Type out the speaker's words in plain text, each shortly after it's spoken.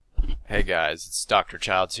Hey guys, it's Dr.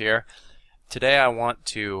 Childs here. Today I want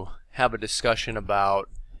to have a discussion about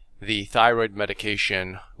the thyroid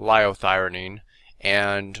medication liothyronine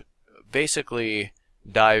and basically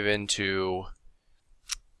dive into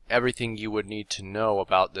everything you would need to know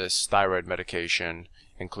about this thyroid medication,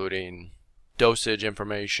 including dosage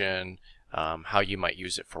information, how you might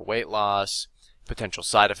use it for weight loss, potential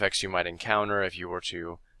side effects you might encounter if you were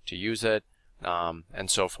to use it, and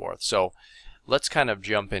so forth. So let's kind of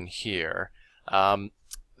jump in here.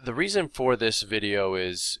 The reason for this video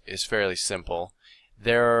is fairly simple.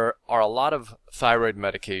 There are a lot of thyroid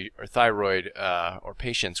or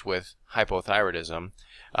patients with hypothyroidism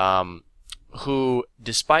who,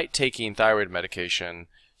 despite taking thyroid medication,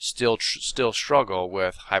 still struggle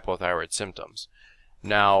with hypothyroid symptoms.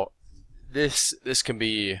 Now, this can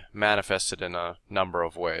be manifested in a number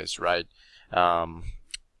of ways, right?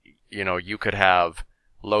 You could have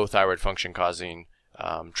low thyroid function causing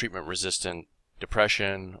treatment-resistant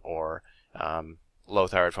depression, or low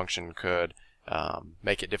thyroid function could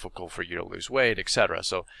make it difficult for you to lose weight, etc.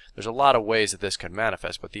 So there's a lot of ways that this can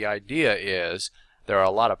manifest, but the idea is there are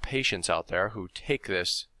a lot of patients out there who take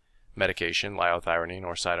this medication, liothyronine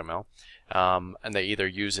or Cytomel, and they either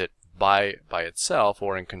use it by itself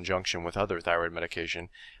or in conjunction with other thyroid medication,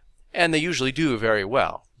 and they usually do very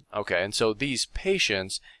well. Okay, and so these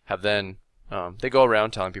patients have then they go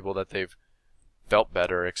around telling people that they've felt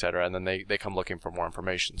better, etc., and then they come looking for more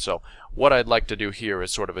information. So what I'd like to do here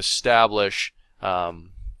is sort of establish a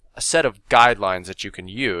set of guidelines that you can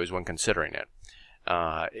use when considering it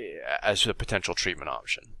as a potential treatment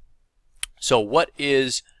option. So what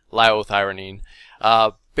is liothyronine?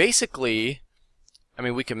 Basically, I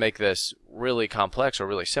mean, we can make this really complex or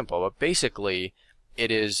really simple, but basically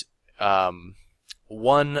it is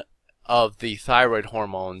one of the thyroid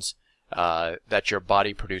hormones that your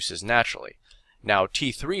body produces naturally. Now,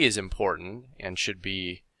 T3 is important and should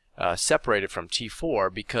be separated from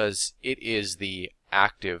T4 because it is the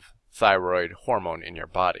active thyroid hormone in your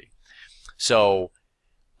body. So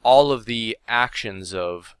all of the actions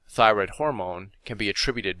of thyroid hormone can be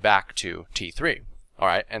attributed back to T3. All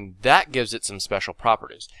right, and that gives it some special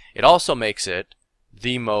properties. It also makes it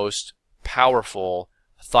the most powerful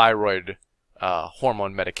thyroid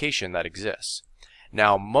hormone medication that exists.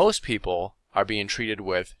 Now, most people are being treated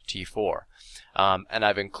with T4. And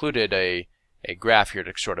I've included a graph here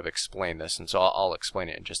to sort of explain this, and so I'll explain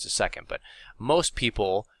it in just a second. But most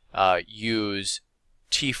people use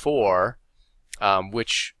T4,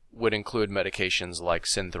 which would include medications like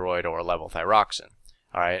Synthroid or levothyroxine.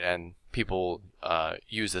 All right, and people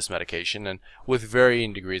use this medication and with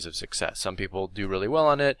varying degrees of success. Some people do really well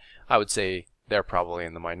on it. I would say they're probably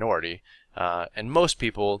in the minority. And most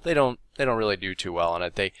people, they don't really do too well on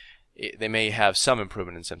it. They may have some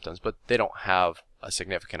improvement in symptoms, but they don't have a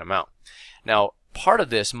significant amount. Now, part of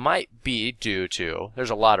this might be due to, there's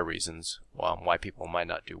a lot of reasons why people might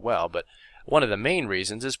not do well, but one of the main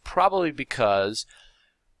reasons is probably because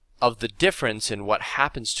of the difference in what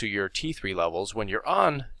happens to your T3 levels when you're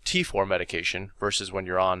on T4 medication versus when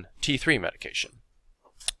you're on T3 medication.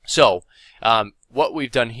 So, what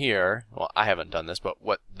we've done here, well, I haven't done this, but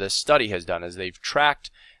what this study has done is they've tracked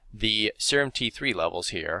the serum T3 levels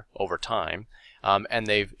here over time, and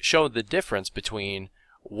they've showed the difference between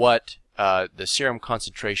what the serum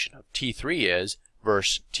concentration of T3 is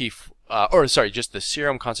versus just the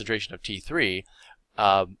serum concentration of T3,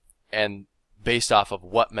 and based off of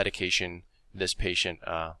what medication this patient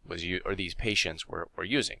these patients were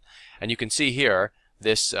using. And you can see here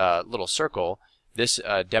this little circle. This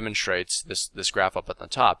demonstrates, this graph up at the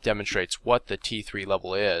top demonstrates what the T3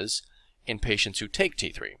 level is in patients who take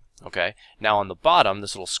T3. Okay. Now on the bottom,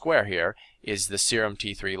 this little square here is the serum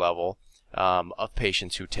T3 level of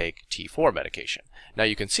patients who take T4 medication. Now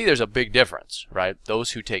you can see there's a big difference, right?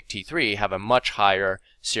 Those who take T3 have a much higher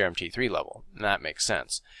serum T3 level, and that makes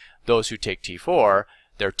sense. Those who take T4,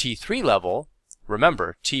 their T3 level,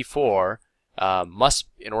 remember, T4 must,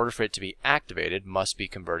 in order for it to be activated, must be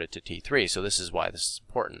converted to T3. So this is why this is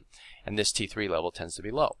important. And this T3 level tends to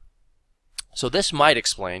be low. So this might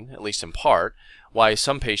explain, at least in part, why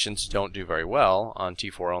some patients don't do very well on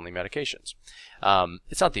T4 only medications.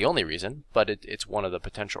 It's not the only reason, but it's one of the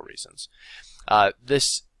potential reasons.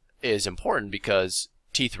 This is important because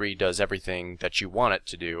T3 does everything that you want it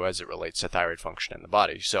to do as it relates to thyroid function in the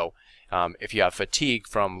body. So if you have fatigue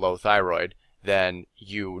from low thyroid, then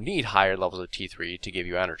you need higher levels of T3 to give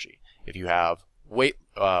you energy. If you have weight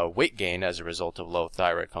gain as a result of low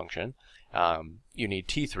thyroid function, you need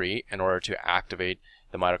T3 in order to activate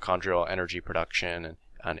the mitochondrial energy production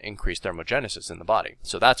and increase thermogenesis in the body.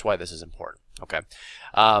 So that's why this is important. Okay.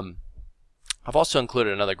 I've also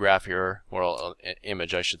included another graph here, or an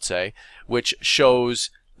image I should say, which shows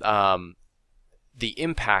the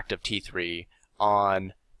impact of T3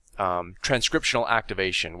 on transcriptional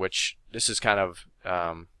activation, which this is kind of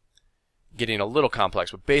getting a little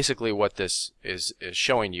complex, but basically what this is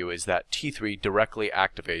showing you is that T3 directly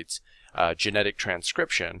activates genetic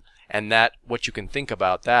transcription, and that what you can think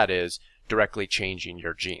about that is directly changing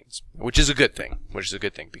your genes, which is a good thing,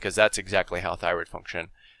 because that's exactly how thyroid function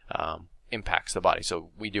impacts the body. So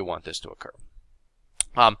we do want this to occur.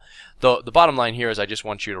 The bottom line here is I just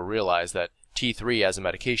want you to realize that T3 as a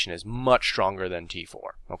medication is much stronger than T4.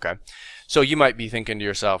 Okay, so you might be thinking to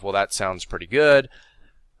yourself, well, that sounds pretty good.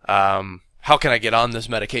 How can I get on this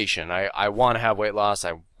medication? I want to have weight loss,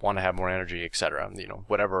 I want to have more energy, etc. You know,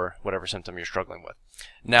 whatever symptom you're struggling with.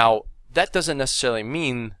 Now, that doesn't necessarily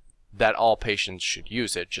mean that all patients should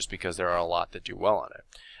use it, just because there are a lot that do well on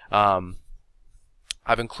it.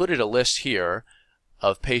 I've included a list here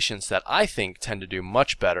of patients that I think tend to do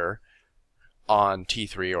much better on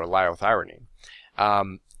T3 or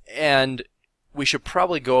liothyronine. And we should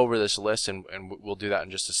probably go over this list, and we'll do that in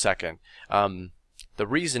just a second. The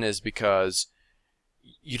reason is because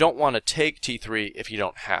you don't want to take T3 if you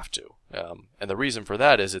don't have to. And the reason for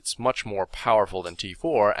that is it's much more powerful than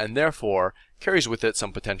T4, and therefore carries with it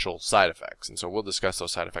some potential side effects. And so we'll discuss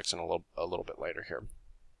those side effects in a little bit later here.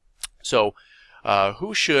 So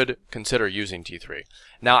who should consider using T3?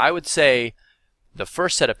 Now, I would say the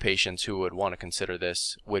first set of patients who would want to consider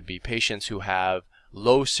this would be patients who have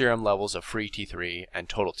low serum levels of free T3 and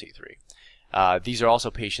total T3. These are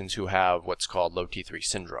also patients who have what's called low T3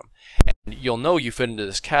 syndrome. And you'll know you fit into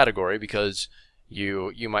this category because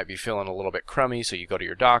you might be feeling a little bit crummy, so you go to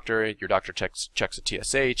your doctor checks a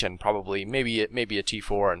TSH, and probably maybe a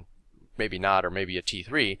T4 and maybe not, or maybe a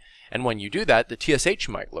T3. And when you do that, the TSH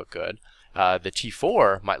might look good. The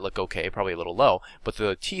T4 might look okay, probably a little low, but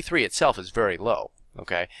the T3 itself is very low.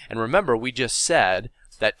 Okay, and remember, we just said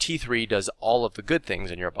that T3 does all of the good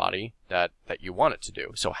things in your body that you want it to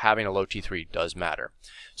do. So having a low T3 does matter.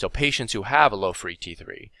 So patients who have a low free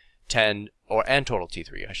T3 and total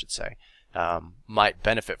T3, I should say, might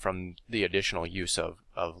benefit from the additional use of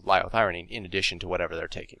liothyronine in addition to whatever they're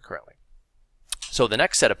taking currently. So the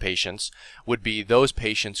next set of patients would be those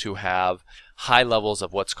patients who have high levels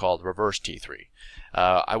of what's called reverse T3.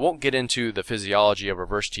 I won't get into the physiology of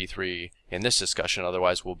reverse T3 in this discussion,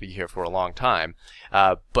 otherwise we'll be here for a long time.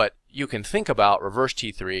 But you can think about reverse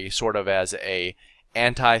T3 sort of as a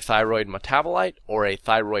anti-thyroid metabolite or a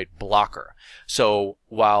thyroid blocker. So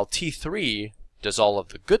while T3 does all of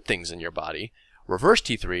the good things in your body, reverse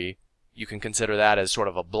T3, you can consider that as sort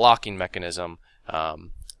of a blocking mechanism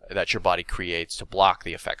that your body creates to block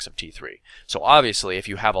the effects of T3. So obviously, if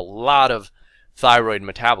you have a lot of thyroid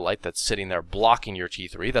metabolite that's sitting there blocking your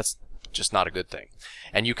T3, that's just not a good thing.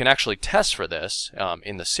 And you can actually test for this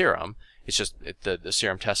in the serum. It's just the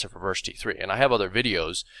serum test of reverse T3. And I have other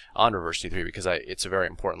videos on reverse T3 because it's a very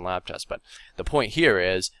important lab test. But the point here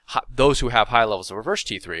is those who have high levels of reverse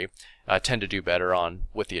T3 tend to do better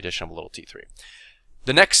with the addition of a little T3.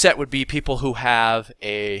 The next set would be people who have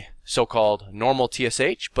a so-called normal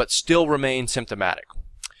TSH but still remain symptomatic.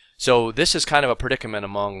 So this is kind of a predicament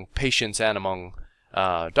among patients and among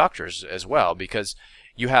doctors as well, because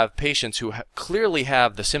you have patients who clearly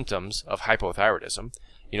have the symptoms of hypothyroidism.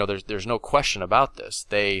 You know, there's no question about this.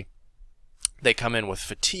 They come in with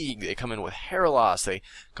fatigue, they come in with hair loss, they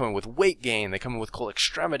come in with weight gain, they come in with cold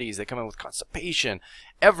extremities, they come in with constipation.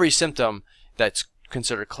 Every symptom that's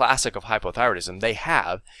considered classic of hypothyroidism they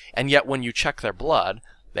have, and yet when you check their blood,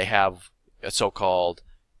 they have a so-called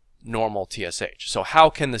normal TSH. So how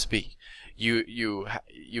can this be? You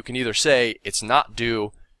can either say it's not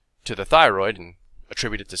due to the thyroid and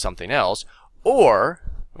attribute it to something else, or,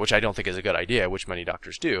 which I don't think is a good idea, which many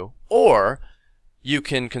doctors do, or you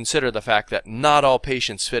can consider the fact that not all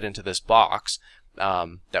patients fit into this box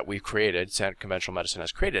that we've created, conventional medicine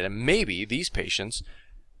has created, and maybe these patients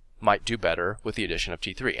might do better with the addition of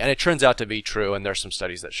T3. And it turns out to be true, and there's some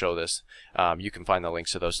studies that show this. You can find the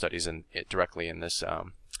links to those studies directly in this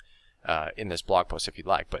blog post if you'd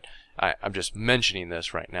like, but I'm just mentioning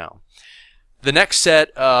this right now. The next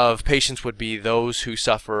set of patients would be those who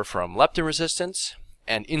suffer from leptin resistance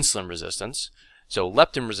and insulin resistance. So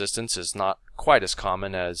leptin resistance is not quite as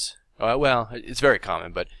common as, well, it's very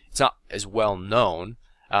common, but it's not as well known.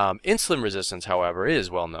 Insulin resistance, however,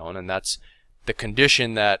 is well known, and that's the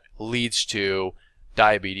condition that leads to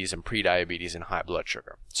diabetes and prediabetes and high blood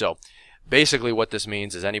sugar. So basically what this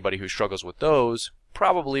means is anybody who struggles with those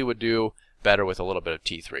probably would do better with a little bit of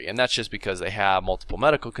T3, and that's just because they have multiple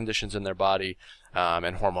medical conditions in their body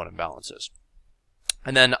and hormone imbalances.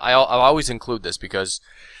 And then I'll always include this because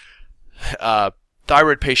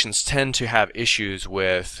thyroid patients tend to have issues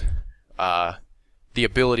with the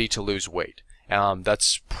ability to lose weight.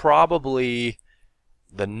 That's probably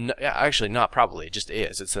actually not probably, it just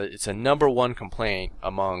is. It's a number one complaint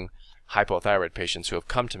among hypothyroid patients who have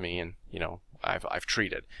come to me and I've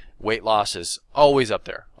treated. Weight loss is always up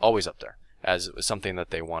there as something that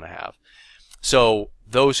they want to have. So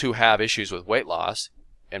those who have issues with weight loss,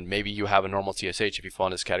 and maybe you have a normal TSH if you fall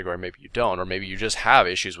in this category, maybe you don't, or maybe you just have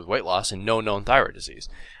issues with weight loss and no known thyroid disease,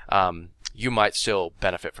 you might still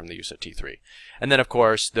benefit from the use of T3. And then of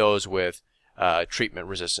course those with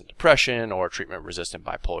treatment-resistant depression or treatment-resistant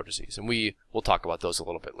bipolar disease, and we'll talk about those a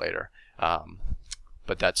little bit later,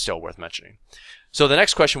 but that's still worth mentioning. So the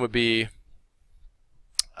next question would be,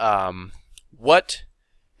 what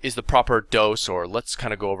is the proper dose, or let's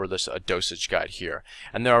kind of go over this dosage guide here.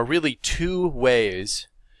 And there are really two ways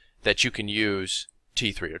that you can use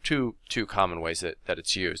T3, or two common ways that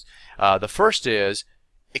it's used. The first is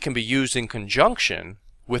it can be used in conjunction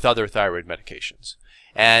with other thyroid medications.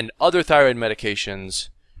 And other thyroid medications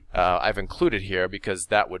I've included here because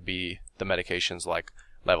that would be the medications like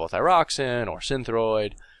levothyroxine or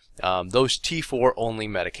Synthroid, those T4 only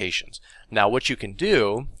medications. Now what you can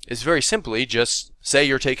do is very simply just say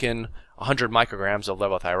you're taking 100 micrograms of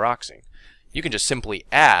levothyroxine. You can just simply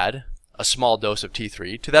add a small dose of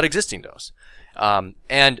T3 to that existing dose.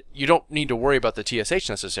 And you don't need to worry about the TSH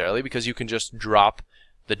necessarily because you can just drop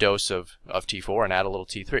the dose of T4 and add a little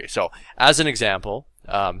T3. So as an example,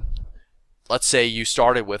 let's say you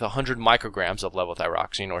started with 100 micrograms of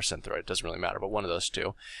levothyroxine or Synthroid, it doesn't really matter, but one of those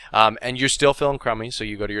two, and you're still feeling crummy, so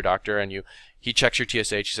you go to your doctor and he checks your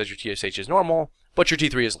TSH, he says your TSH is normal, but your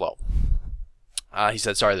T3 is low. He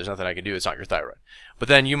said, sorry, there's nothing I can do, it's not your thyroid. But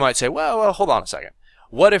then you might say, well, hold on a second.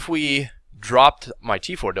 What if we dropped my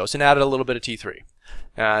T4 dose and added a little bit of T3?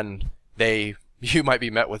 And you might be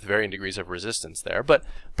met with varying degrees of resistance there, but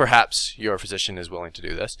perhaps your physician is willing to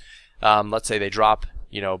do this. Let's say they drop,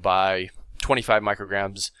 by 25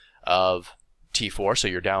 micrograms of T4, so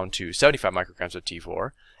you're down to 75 micrograms of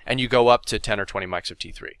T4, and you go up to 10 or 20 mics of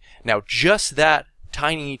T3. Now, just that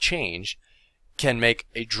tiny change can make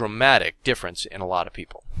a dramatic difference in a lot of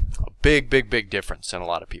people. A big difference in a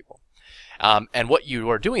lot of people. And what you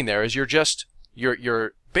are doing there is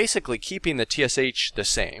you're basically keeping the TSH the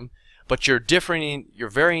same, but you're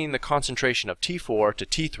varying the concentration of T4 to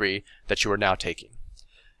T3 that you are now taking.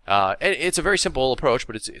 It's a very simple approach,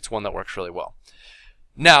 but it's one that works really well.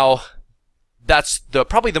 Now, that's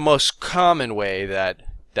probably the most common way that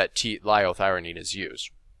liothyronine is used.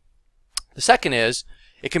 The second is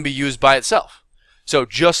it can be used by itself. So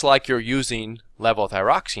just like you're using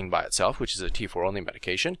levothyroxine by itself, which is a T4 only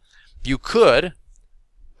medication, you could,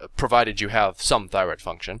 provided you have some thyroid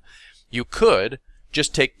function, you could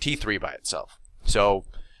just take T3 by itself. So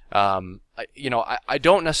I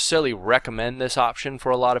don't necessarily recommend this option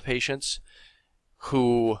for a lot of patients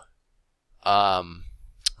who are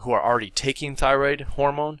already taking thyroid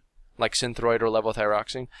hormone like Synthroid or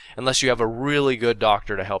levothyroxine, unless you have a really good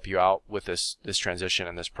doctor to help you out with this transition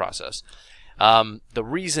and this process. The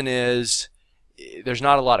reason is there's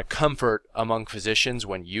not a lot of comfort among physicians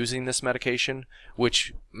when using this medication,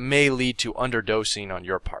 which may lead to underdosing on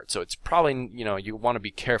your part. So it's probably, you want to be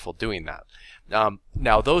careful doing that.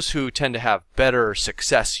 Now, those who tend to have better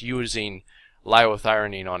success using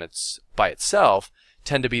liothyronine by itself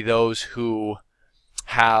tend to be those who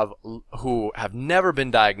have never been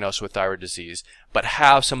diagnosed with thyroid disease, but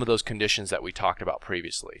have some of those conditions that we talked about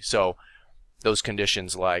previously. So those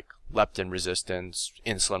conditions like leptin resistance,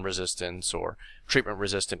 insulin resistance, or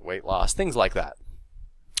treatment-resistant weight loss, things like that.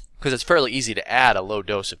 Because it's fairly easy to add a low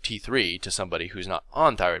dose of T3 to somebody who's not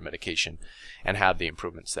on thyroid medication and have the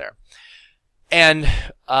improvements there. And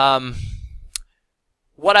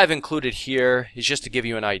what I've included here is just to give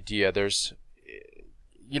you an idea.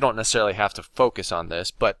 You don't necessarily have to focus on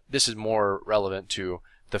this, but this is more relevant to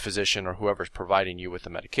the physician or whoever's providing you with the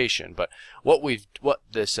medication. But what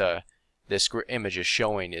this image is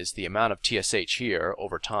showing is the amount of TSH here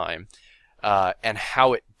over time, and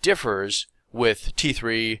how it differs with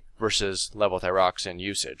T3 versus levothyroxine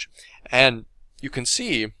usage. And you can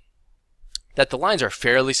see that the lines are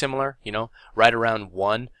fairly similar, right around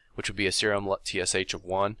 1, which would be a serum TSH of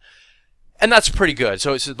 1. And that's pretty good.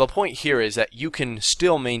 So the point here is that you can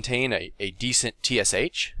still maintain a decent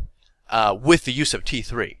TSH with the use of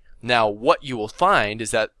T3. Now, what you will find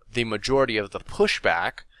is that the majority of the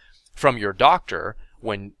pushback from your doctor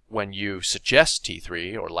when you suggest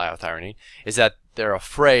T3 or liothyronine is that they're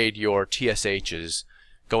afraid your TSH is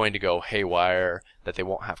going to go haywire, that they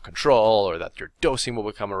won't have control, or that your dosing will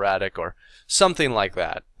become erratic, or something like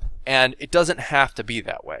that. And it doesn't have to be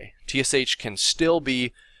that way. TSH can still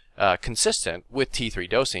be consistent with T3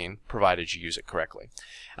 dosing, provided you use it correctly.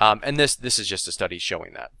 And this is just a study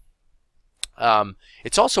showing that.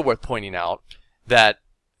 It's also worth pointing out that,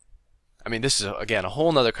 I mean, this is, again, a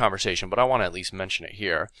whole nother conversation, but I want to at least mention it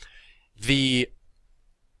here. The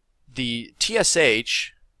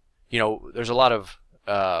TSH, you know, there's a lot of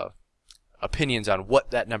opinions on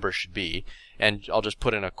what that number should be, and I'll just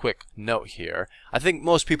put in a quick note here. I think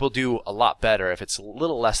most people do a lot better if it's a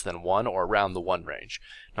little less than 1 or around the 1 range.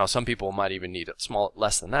 Now, some people might even need it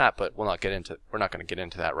less than that, but we're not going to get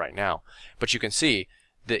into that right now. But you can see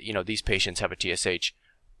that, you know, these patients have a TSH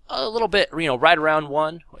a little bit, you know, right around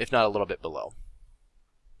 1, if not a little bit below.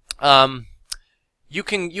 You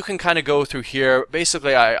can kind of go through here.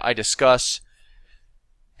 Basically, I discuss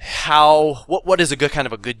what is a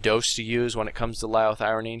good dose to use when it comes to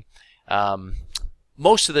liothyronine.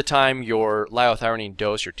 Most of the time, your liothyronine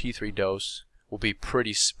dose, your T3 dose, will be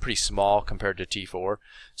pretty small compared to T4.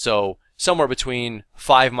 So somewhere between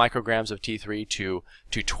 5 micrograms of T3 to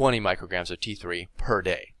 20 micrograms of T3 per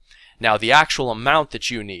day. Now, the actual amount that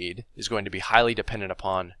you need is going to be highly dependent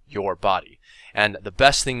upon your body. And the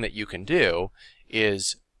best thing that you can do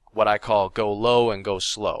is what I call go low and go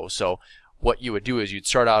slow. So what you would do is you'd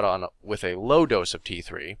start out with a low dose of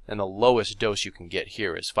T3, and the lowest dose you can get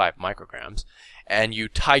here is 5 micrograms. And you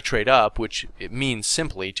titrate up, which it means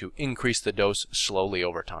simply to increase the dose slowly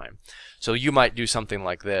over time. So you might do something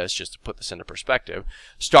like this, just to put this into perspective.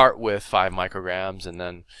 Start with 5 micrograms and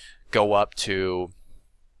then go up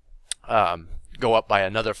by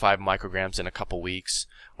another 5 micrograms in a couple weeks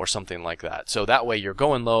or something like that. So that way you're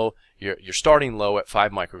going low, you're starting low at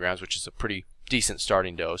 5 micrograms, which is a pretty decent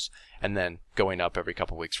starting dose, and then going up every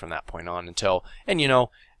couple weeks from that point on until, and you know,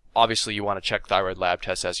 obviously you want to check thyroid lab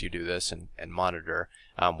tests as you do this and monitor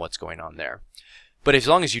what's going on there. But as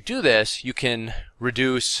long as you do this, you can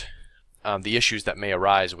reduce the issues that may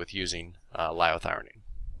arise with using liothyronine.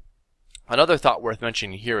 Another thought worth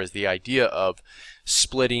mentioning here is the idea of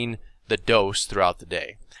splitting the dose throughout the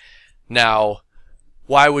day. Now,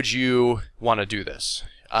 why would you want to do this?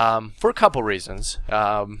 For a couple reasons.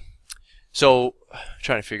 So,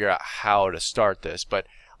 trying to figure out how to start this, but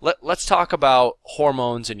let's talk about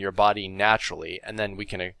hormones in your body naturally, and then we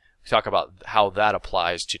can talk about how that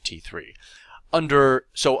applies to T3.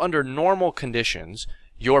 Under normal conditions,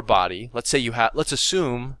 your body, let's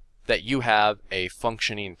assume that you have a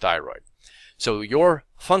functioning thyroid. So your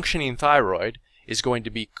functioning thyroid is going to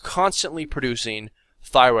be constantly producing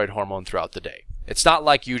thyroid hormone throughout the day. It's not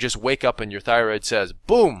like you just wake up and your thyroid says,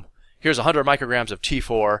 boom, here's 100 micrograms of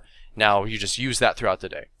T4, now you just use that throughout the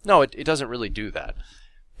day. No, it doesn't really do that.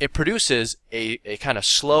 It produces a kind of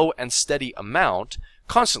slow and steady amount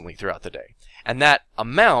constantly throughout the day. And that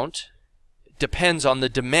amount depends on the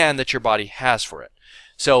demand that your body has for it.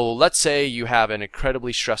 So let's say you have an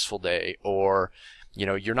incredibly stressful day, or you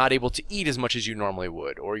know, you're not able to eat as much as you normally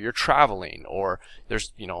would, or you're traveling, or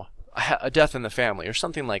there's, you know, a death in the family or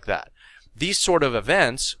something like that. These sort of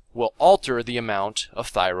events will alter the amount of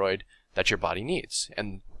thyroid that your body needs.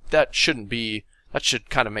 And that should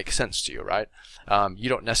kind of make sense to you, right? You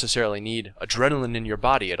don't necessarily need adrenaline in your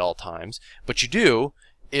body at all times, but you do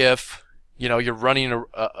if, you know, you're running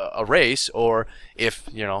a race, or if,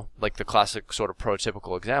 you know, like the classic sort of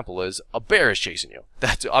prototypical example is a bear is chasing you.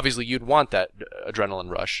 That's obviously you'd want that adrenaline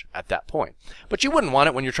rush at that point, but you wouldn't want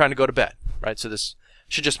it when you're trying to go to bed, right? So this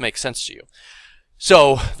should just make sense to you.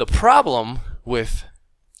 So the problem with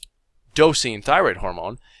dosing thyroid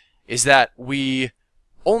hormone is that we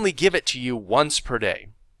only give it to you once per day.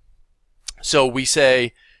 So we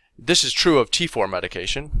say, this is true of T4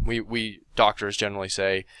 medication. We doctors generally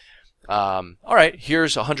say, all right,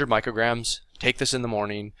 here's 100 micrograms, take this in the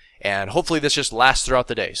morning, and hopefully this just lasts throughout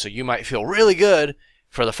the day. So you might feel really good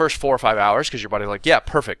for the first 4 or 5 hours because your body's like, yeah,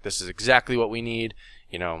 perfect, this is exactly what we need.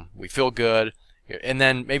 You know, we feel good. And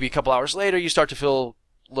then maybe a couple hours later, you start to feel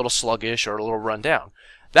a little sluggish or a little run down.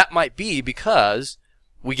 That might be because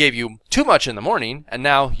we gave you too much in the morning, and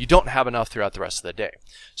now you don't have enough throughout the rest of the day.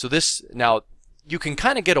 So now you can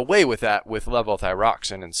kind of get away with that with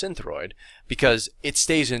levothyroxine and Synthroid because it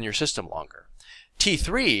stays in your system longer.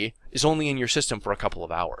 T3 is only in your system for a couple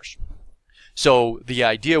of hours. So the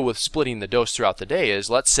idea with splitting the dose throughout the day is,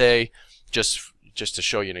 let's say, just to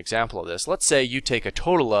show you an example of this, let's say you take a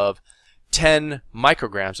total of 10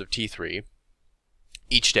 micrograms of T3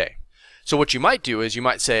 each day. So what you might do is you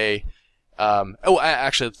might say,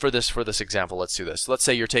 actually, for this example, let's do this. Let's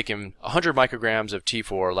say you're taking 100 micrograms of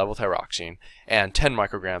T4 levothyroxine and 10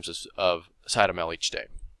 micrograms of Cytomel each day.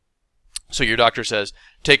 So your doctor says,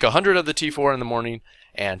 take 100 of the T4 in the morning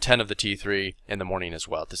and 10 of the T3 in the morning as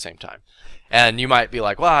well at the same time. And you might be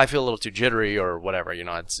like, well, I feel a little too jittery or whatever,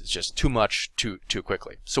 it's just too much too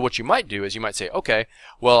quickly. So what you might do is you might say, okay,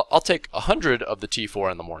 well, I'll take 100 of the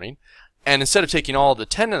T4 in the morning, and instead of taking all of the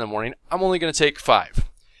 10 in the morning, I'm only going to take 5.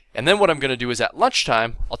 And then what I'm going to do is at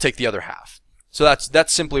lunchtime, I'll take the other half. So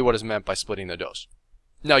that's simply what is meant by splitting the dose.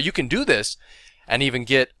 Now you can do this and even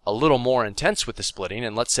get a little more intense with the splitting.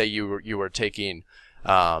 And let's say you were taking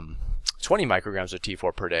 20 micrograms of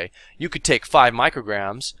T4 per day. You could take 5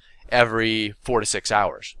 micrograms every 4 to 6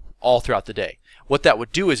 hours, all throughout the day. What that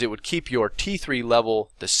would do is it would keep your T3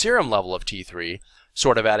 level, the serum level of T3,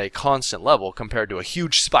 sort of at a constant level compared to a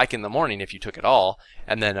huge spike in the morning if you took it all,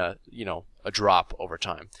 and then a drop over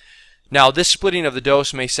time. Now, this splitting of the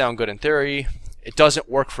dose may sound good in theory. It doesn't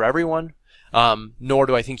work for everyone, nor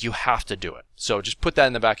do I think you have to do it. So just put that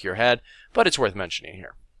in the back of your head, but it's worth mentioning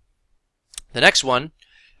here. The next one,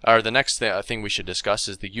 or the next thing we should discuss,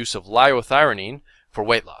 is the use of liothyronine for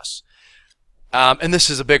weight loss. And this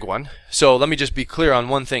is a big one. So let me just be clear on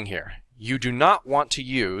one thing here. You do not want to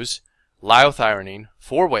use liothyronine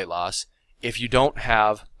for weight loss if you don't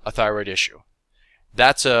have a thyroid issue.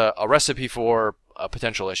 That's a recipe for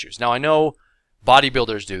potential issues. Now, I know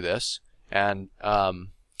bodybuilders do this, and I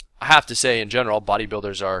have to say, in general,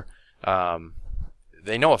 bodybuilders are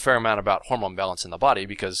they know a fair amount about hormone balance in the body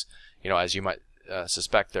because, as you might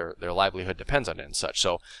suspect, their livelihood depends on it and such.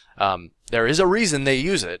 So there is a reason they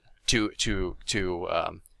use it to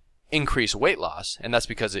increase weight loss, and that's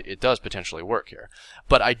because it does potentially work here.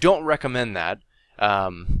 But I don't recommend that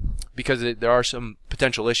because there are some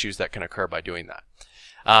potential issues that can occur by doing that.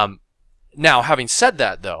 Now, having said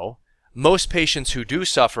that, though, most patients who do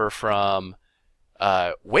suffer from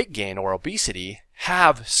weight gain or obesity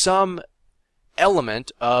have some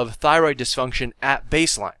element of thyroid dysfunction at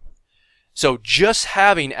baseline. So just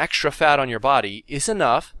having extra fat on your body is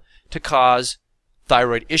enough to cause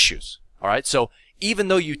thyroid issues. All right. So even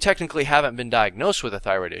though you technically haven't been diagnosed with a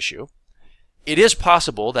thyroid issue, it is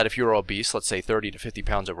possible that if you're obese, let's say 30 to 50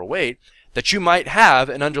 pounds overweight, that you might have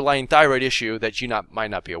an underlying thyroid issue that you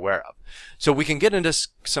might not be aware of. So we can get into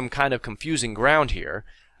some kind of confusing ground here,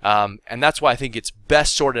 and that's why I think it's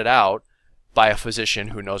best sorted out by a physician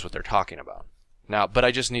who knows what they're talking about. Now, but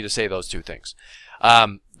I just need to say those two things.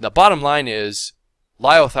 The bottom line is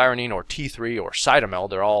liothyronine or T3 or Cytomel,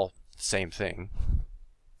 they're all the same thing,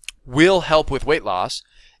 will help with weight loss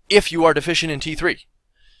if you are deficient in T3.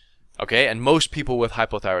 Okay, and most people with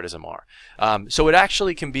hypothyroidism are. So it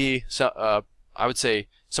actually can be, I would say,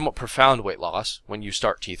 somewhat profound weight loss when you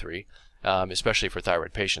start T3, especially for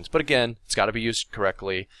thyroid patients. But again, it's got to be used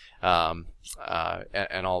correctly, and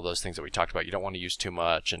all those things that we talked about. You don't want to use too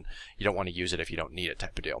much, and you don't want to use it if you don't need it,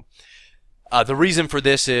 type of deal. The reason for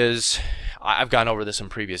this is, I've gone over this in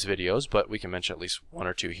previous videos, but we can mention at least one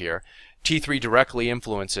or two here. T3 directly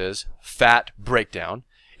influences fat breakdown.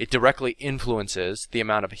 It directly influences the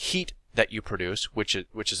amount of heat that you produce, which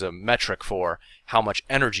is a metric for how much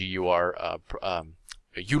energy you are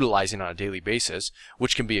utilizing on a daily basis,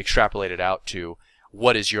 which can be extrapolated out to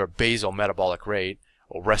what is your basal metabolic rate,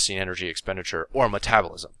 or resting energy expenditure, or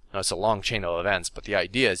metabolism. Now, it's a long chain of events, but the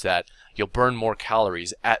idea is that you'll burn more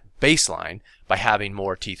calories at baseline by having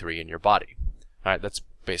more T3 in your body. All right, that's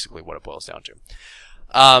basically what it boils down to.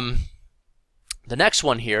 The next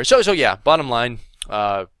one here, so yeah, bottom line,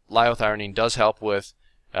 liothyronine does help with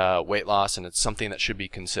weight loss, and it's something that should be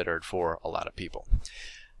considered for a lot of people.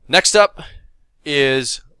 Next up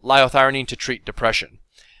is liothyronine to treat depression.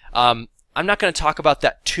 I'm not going to talk about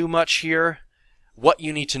that too much here. What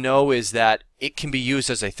you need to know is that it can be used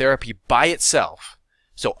as a therapy by itself.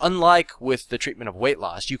 So unlike with the treatment of weight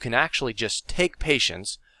loss, you can actually just take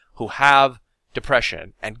patients who have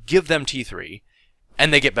depression and give them T3,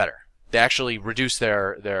 and they get better. They actually reduce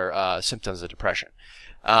their symptoms of depression.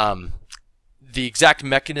 The exact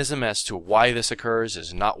mechanism as to why this occurs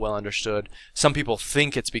is not well understood. Some people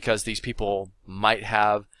think it's because these people might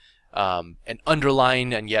have an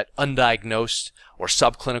underlying and yet undiagnosed or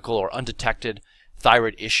subclinical or undetected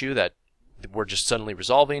thyroid issue that we're just suddenly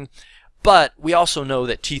resolving. But we also know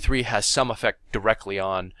that T3 has some effect directly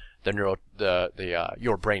on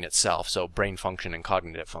your brain itself, so brain function and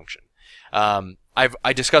cognitive function.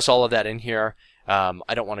 I discuss all of that in here.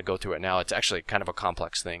 I don't want to go through it now. It's actually kind of a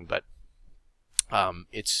complex thing, but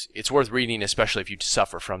it's worth reading, especially if you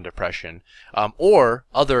suffer from depression or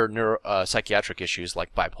other psychiatric issues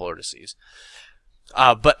like bipolar disease.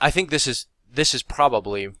 But I think this is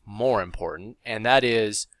probably more important, and that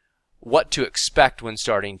is what to expect when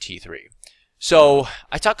starting T3. So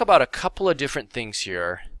I talk about a couple of different things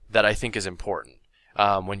here that I think is important.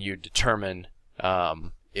 when you determine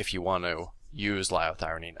if you want to use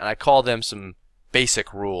liothyronine. And I call them some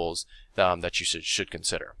basic rules that you should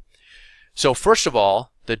consider. So first of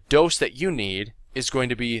all, the dose that you need is going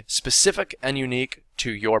to be specific and unique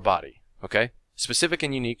to your body. Okay? Specific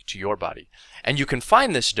and unique to your body. And you can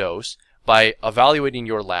find this dose by evaluating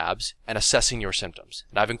your labs and assessing your symptoms.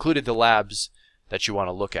 And I've included the labs that you want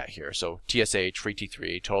to look at here. So TSH, free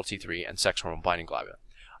T3, total T3, and sex hormone binding globulin.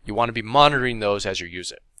 You want to be monitoring those as you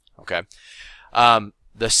use it. Okay.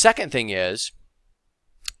 The second thing is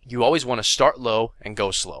you always want to start low and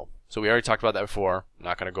go slow. So we already talked about that before. I'm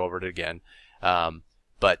not going to go over it again.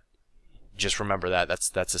 But just remember that. That's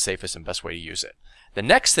the safest and best way to use it. The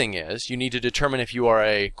next thing is you need to determine if you are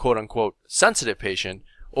a quote-unquote sensitive patient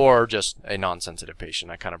or just a non-sensitive patient.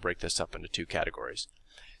 I kind of break this up into two categories.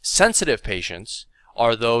 Sensitive patients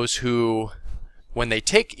are those who, when they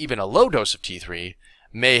take even a low dose of T3,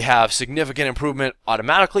 may have significant improvement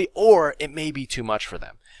automatically, or it may be too much for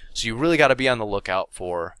them. So you really got to be on the lookout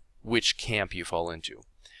for which camp you fall into.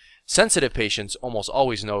 Sensitive patients almost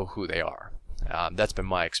always know who they are. That's been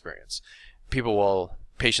my experience.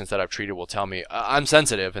 Patients that I've treated will tell me, I'm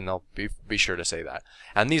sensitive, and they'll be sure to say that.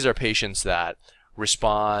 And these are patients that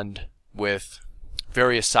respond with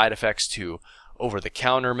various side effects to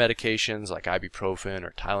over-the-counter medications like ibuprofen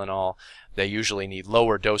or Tylenol. They usually need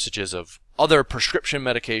lower dosages of other prescription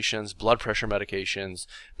medications, blood pressure medications,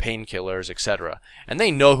 painkillers, etc. And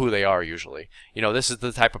they know who they are usually. This is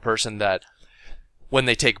the type of person that when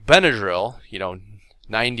they take Benadryl,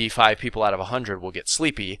 95 people out of 100 will get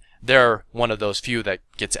sleepy. They're one of those few that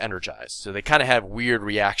gets energized. So they kind of have weird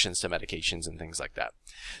reactions to medications and things like that.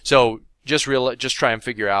 So just try and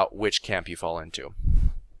figure out which camp you fall into.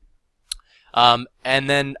 And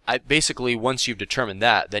then basically once you've determined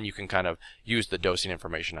that, then you can kind of use the dosing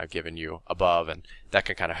information I've given you above, and that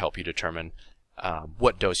can kind of help you determine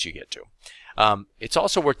what dose you get to. It's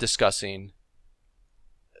also worth discussing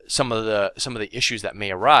some of the issues that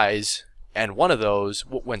may arise, and one of those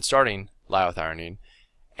when starting liothyronine,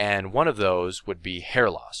 and one of those would be hair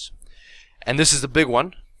loss. And this is the big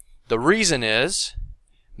one. The reason is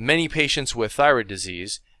many patients with thyroid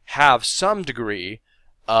disease have some degree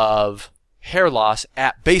of hair loss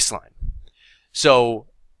at baseline. So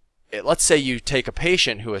let's say you take a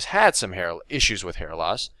patient who has had some issues with hair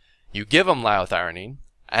loss, you give them liothyronine,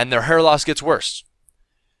 and their hair loss gets worse.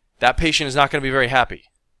 That patient is not going to be very happy,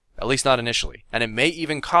 at least not initially, and it may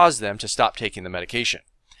even cause them to stop taking the medication.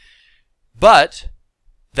 But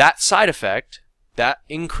that side effect, that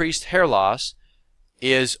increased hair loss,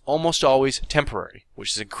 is almost always temporary,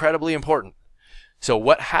 which is incredibly important. So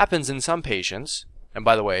what happens in some patients, and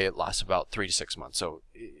by the way, it lasts about 3 to 6 months, so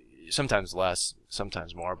sometimes less,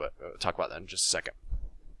 sometimes more, but we'll talk about that in just a second.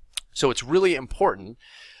 So it's really important.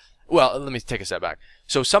 Well, let me take a step back.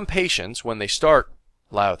 So some patients, when they start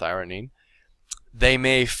liothyronine, they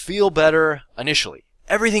may feel better initially.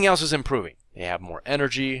 Everything else is improving. They have more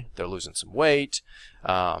energy, they're losing some weight,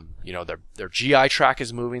 their GI tract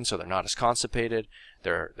is moving, so they're not as constipated,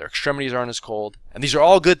 their extremities aren't as cold, and these are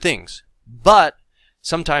all good things. But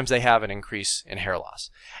sometimes they have an increase in hair loss.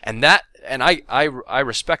 And I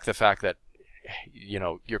respect the fact that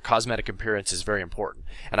your cosmetic appearance is very important.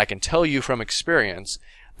 And I can tell you from experience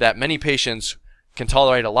that many patients can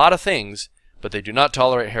tolerate a lot of things, but they do not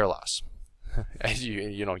tolerate hair loss.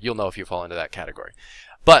 You'll know if you fall into that category.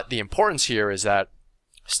 But the importance here is that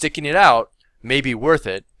sticking it out may be worth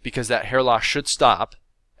it, because that hair loss should stop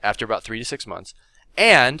after about 3 to 6 months.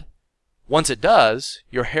 And once it does,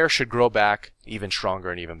 your hair should grow back even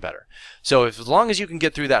stronger and even better. So as long as you can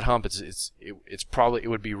get through that hump, it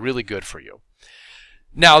would be really good for you.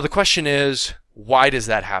 Now the question is, why does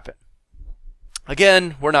that happen?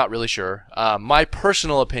 Again, we're not really sure. My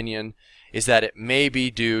personal opinion is that it may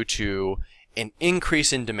be due to an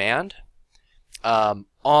increase in demand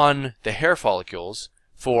on the hair follicles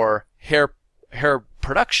for hair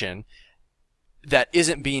production that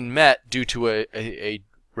isn't being met due to a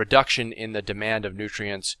reduction in the demand of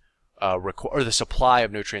nutrients or the supply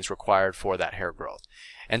of nutrients required for that hair growth.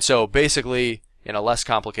 And so basically, in a less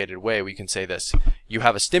complicated way, we can say this: you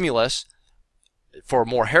have a stimulus for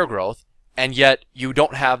more hair growth, and yet you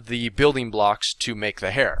don't have the building blocks to make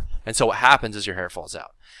the hair. And so what happens is your hair falls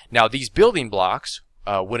out. Now, these building blocks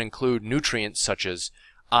would include nutrients such as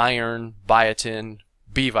iron, biotin,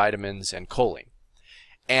 B vitamins, and choline.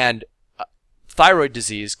 And thyroid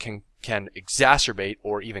disease can exacerbate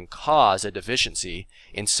or even cause a deficiency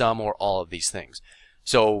in some or all of these things.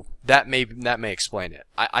 So that may explain it.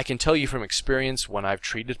 I can tell you from experience when I've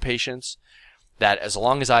treated patients that as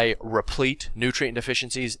long as I replete nutrient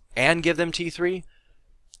deficiencies and give them T3,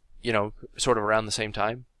 sort of around the same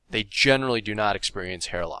time, they generally do not experience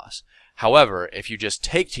hair loss. However, if you just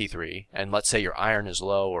take T3 and let's say your iron is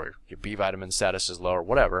low or your B vitamin status is low or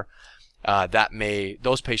whatever,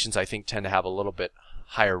 those patients I think tend to have a little bit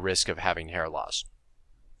higher risk of having hair loss.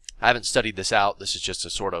 I haven't studied this out. This is just a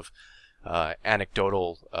sort of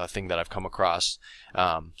anecdotal thing that I've come across,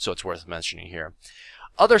 so it's worth mentioning here.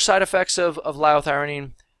 Other side effects of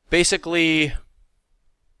liothyronine, basically,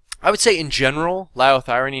 I would say in general,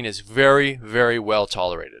 liothyronine is very, very well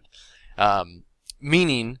tolerated,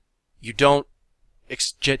 meaning you don't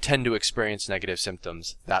tend to experience negative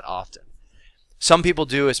symptoms that often. Some people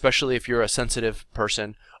do, especially if you're a sensitive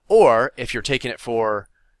person, or if you're taking it for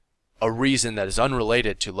a reason that is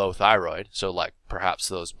unrelated to low thyroid, so like perhaps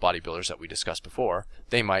those bodybuilders that we discussed before,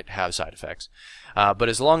 they might have side effects. But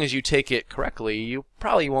as long as you take it correctly, you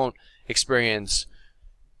probably won't experience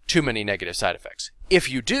too many negative side effects. If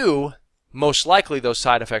you do, most likely those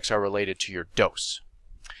side effects are related to your dose.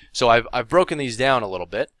 So I've broken these down a little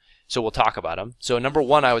bit, so we'll talk about them. So number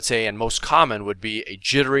one, I would say, and most common, would be a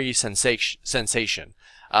jittery sensation.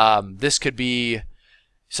 This could be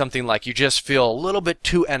something like you just feel a little bit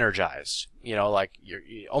too energized, like you're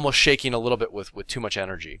almost shaking a little bit with too much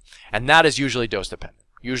energy. And that is usually dose dependent,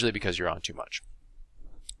 usually because you're on too much.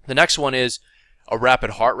 The next one is a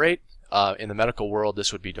rapid heart rate. In the medical world,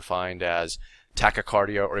 this would be defined as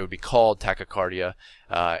tachycardia, or it would be called tachycardia,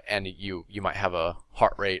 and you might have a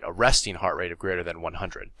resting heart rate of greater than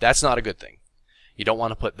 100. That's not a good thing. You don't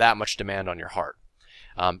want to put that much demand on your heart.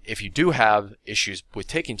 If you do have issues with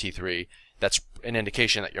taking T3, that's an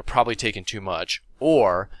indication that you're probably taking too much,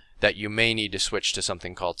 or that you may need to switch to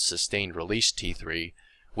something called sustained release T3,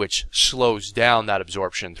 which slows down that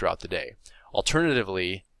absorption throughout the day.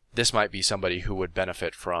 Alternatively, this might be somebody who would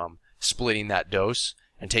benefit from splitting that dose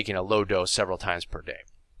and taking a low dose several times per day.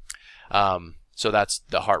 So that's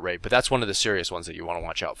the heart rate, but that's one of the serious ones that you want to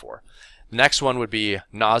watch out for. The next one would be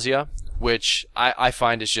nausea, which I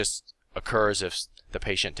find occurs if the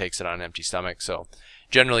patient takes it on an empty stomach. So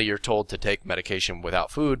generally you're told to take medication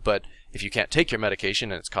without food, but if you can't take your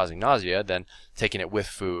medication and it's causing nausea, then taking it with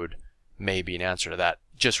food may be an answer to that.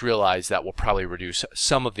 Just realize that will probably reduce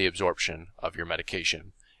some of the absorption of your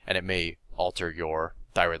medication, and it may alter your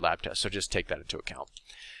thyroid lab test, so just take that into account.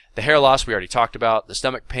 The hair loss we already talked about. The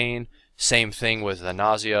stomach pain, same thing with the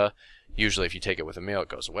nausea. Usually if you take it with a meal, it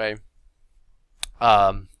goes away.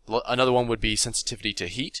 Another one would be sensitivity to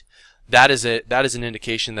heat. That is an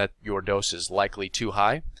indication that your dose is likely too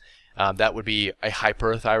high. That would be a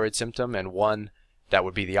hyperthyroid symptom, and one that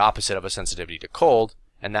would be the opposite of a sensitivity to cold,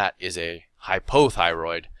 and that is a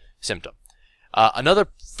hypothyroid symptom. Another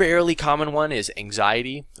fairly common one is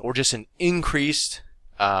anxiety, or just an increased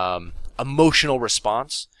emotional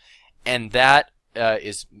response, and that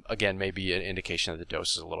is, again, maybe an indication that the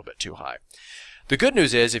dose is a little bit too high. The good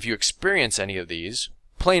news is, if you experience any of these,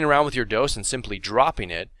 playing around with your dose and simply dropping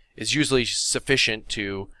it is usually sufficient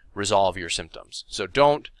to resolve your symptoms. So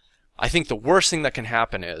I think the worst thing that can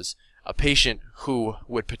happen is a patient who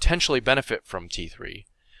would potentially benefit from T3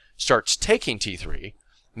 starts taking T3,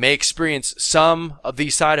 may experience some of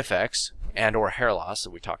these side effects and or hair loss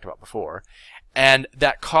that we talked about before, and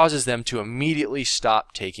that causes them to immediately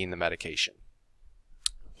stop taking the medication.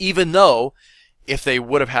 Even though if they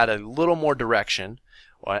would have had a little more direction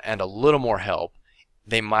and a little more help,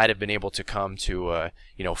 they might have been able to come to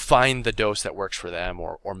find the dose that works for them,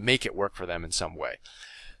 or make it work for them in some way.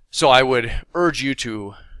 So I would urge you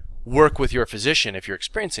to work with your physician if you're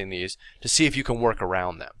experiencing these to see if you can work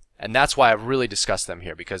around them. And that's why I've really discussed them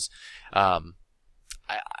here, because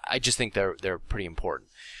I just think they're pretty important.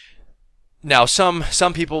 Now, some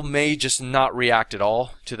people may just not react at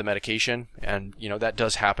all to the medication, and that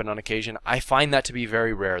does happen on occasion. I find that to be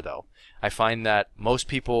very rare, though. I find that most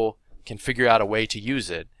people can figure out a way to use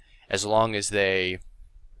it as long as they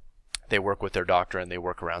work with their doctor and they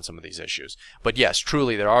work around some of these issues. But yes,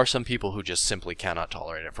 truly, there are some people who just simply cannot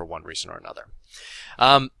tolerate it for one reason or another.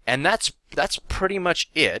 And that's pretty much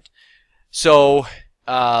it. So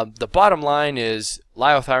the bottom line is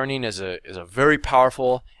liothyronine is a very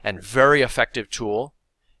powerful and very effective tool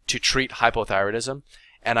to treat hypothyroidism,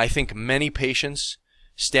 and I think many patients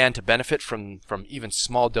stand to benefit from even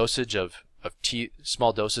small doses of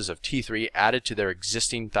T3 added to their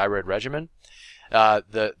existing thyroid regimen.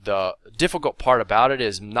 The difficult part about it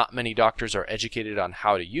is not many doctors are educated on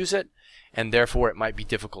how to use it, and therefore it might be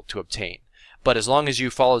difficult to obtain. But as long as you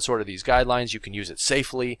follow sort of these guidelines, you can use it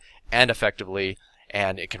safely and effectively,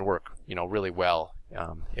 and it can work, really well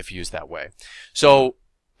if used that way. So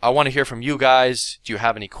I want to hear from you guys. Do you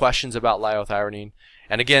have any questions about liothyronine?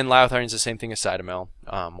 And again, liothyronine is the same thing as Cytomel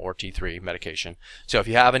or T3 medication. So if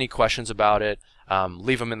you have any questions about it,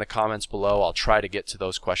 leave them in the comments below. I'll try to get to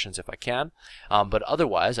those questions if I can. But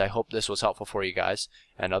otherwise, I hope this was helpful for you guys.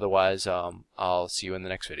 And otherwise, I'll see you in the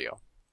next video.